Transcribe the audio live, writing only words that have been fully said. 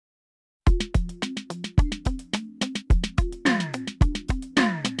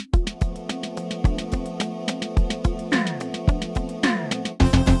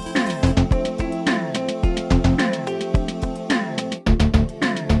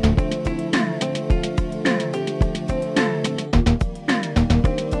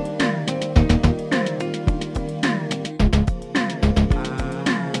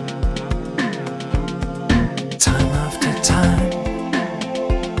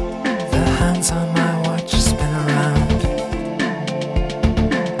hands on my watch, spin around,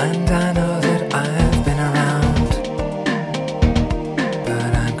 and I know that I've been around,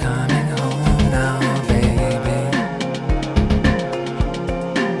 but I'm coming home now, baby.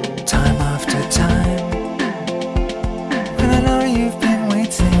 Time after time, when I know you've been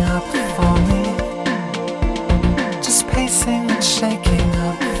waiting up for me, just pacing and shaking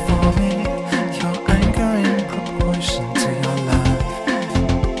up for me, your anger in proportion to your love.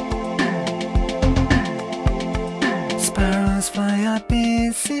 Sparrows fly up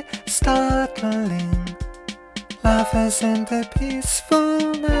easy, startling lovers in the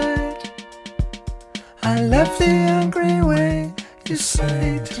peaceful night. I love the angry way you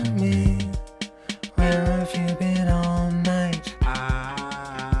say to me, where have you been all night?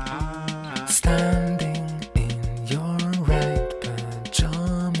 Standing in your right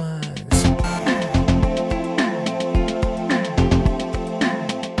pyjamas.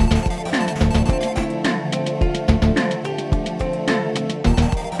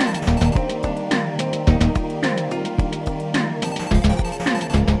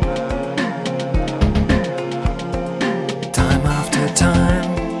 Time after time,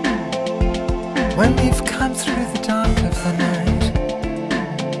 when we've come through the dark of the night,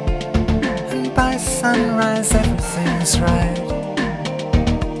 and by sunrise everything's right,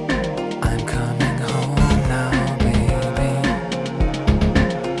 I'm coming home now, baby.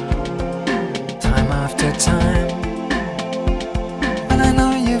 Time after time, when I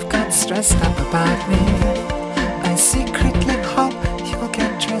know you've got stressed up about me, I secretly hope you'll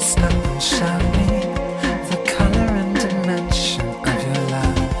get dressed up and shout me the color and dimension of your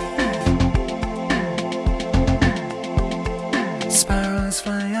love. Sparrows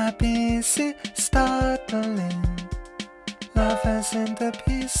fly up easy, startling lovers in the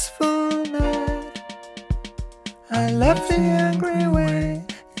peaceful night. I love the angry way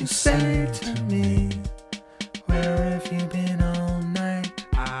you say to me, where have you been